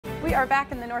We are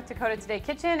back in the North Dakota Today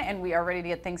kitchen, and we are ready to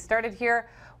get things started here.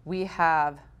 We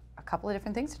have a couple of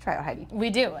different things to try out, Heidi. We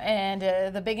do, and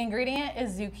the big ingredient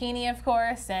is zucchini, of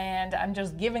course, and I'm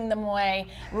just giving them away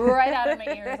right out of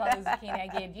my ears. All the zucchini.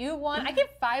 I gave you one. I gave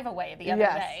 5 away the other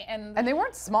day, and they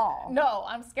weren't small. No,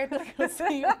 I'm scared to go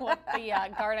see what the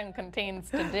garden contains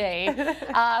today.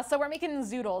 So we're making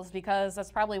zoodles because that's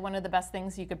probably one of the best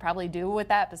things you could probably do with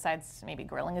that, besides maybe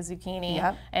grilling a zucchini.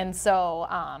 Yep. And so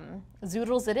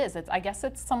zoodles it is. I guess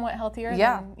it's somewhat healthier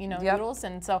than noodles.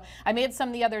 And so I made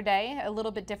some the other day, a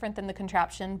little bit different than the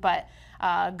contraption, but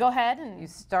go ahead and you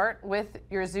start with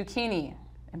your zucchini.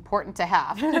 Important to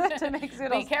have to make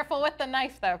zoodles. Be careful with the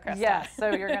knife, though, Krista. Yes,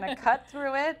 so you're going to cut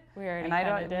through it. We already and I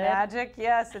don't did. Magic.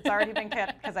 Yes, it's already been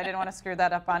cut because I didn't want to screw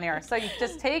that up on air. So you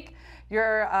just take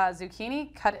your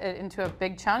zucchini, cut it into a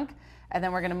big chunk, and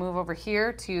then we're going to move over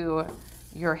here to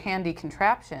your handy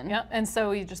contraption. Yep. And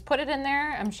so you just put it in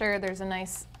there. I'm sure there's a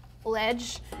nice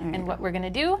ledge. And what we're going to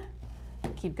do,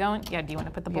 keep going. Yeah. Do you want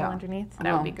to put the bowl underneath?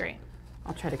 That would be great.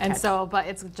 I'll try to catch. And so, but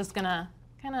it's just going to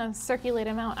kind of circulate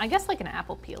them out. I guess like an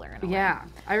apple peeler in a way. Yeah.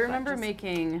 I remember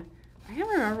making, I can't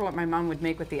remember what my mom would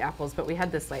make with the apples, but we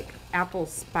had this like apple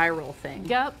spiral thing.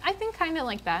 Yep. I think kind of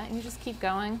like that. And you just keep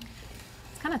going.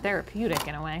 It's kind of therapeutic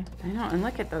in a way. I know. And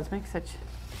look at those. Make such.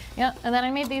 Yeah. And then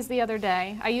I made these the other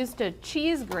day. I used a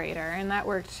cheese grater and that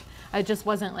worked. It just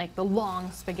wasn't like the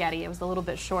long spaghetti. It was a little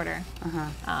bit shorter.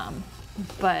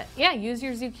 But yeah, use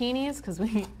your zucchinis because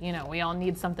we all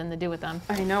need something to do with them.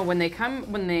 I know when they come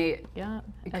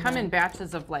come in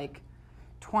batches of like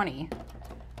 20.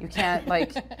 You can't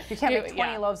make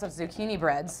 20 loaves of zucchini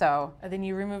bread. So and then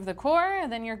you remove the core,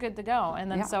 and then you're good to go.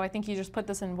 And then so I think you just put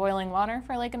this in boiling water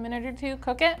for like a minute or two,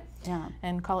 cook it,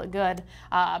 and call it good.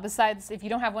 Besides, if you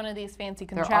don't have one of these fancy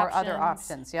contraptions, there are other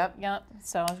options. Yep. Yep.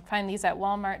 So find these at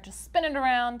Walmart. Just spin it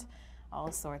around.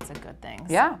 All sorts of good things.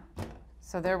 Yeah.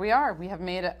 So there we are. We have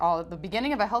made it all the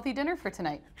beginning of a healthy dinner for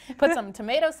tonight. Put some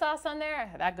tomato sauce on there.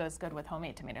 That goes good with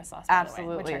homemade tomato sauce, by the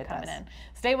way, which are coming in.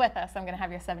 Stay with us. I'm going to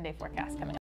have your 7-day forecast coming up.